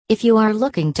If you are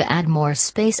looking to add more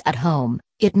space at home,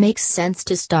 it makes sense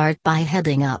to start by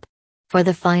heading up. For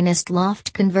the finest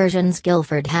loft conversions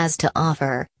Guildford has to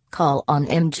offer, call on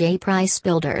MJ Price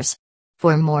Builders.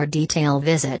 For more detail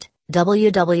visit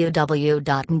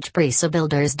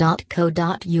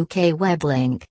www.mjpricebuilders.co.uk web link.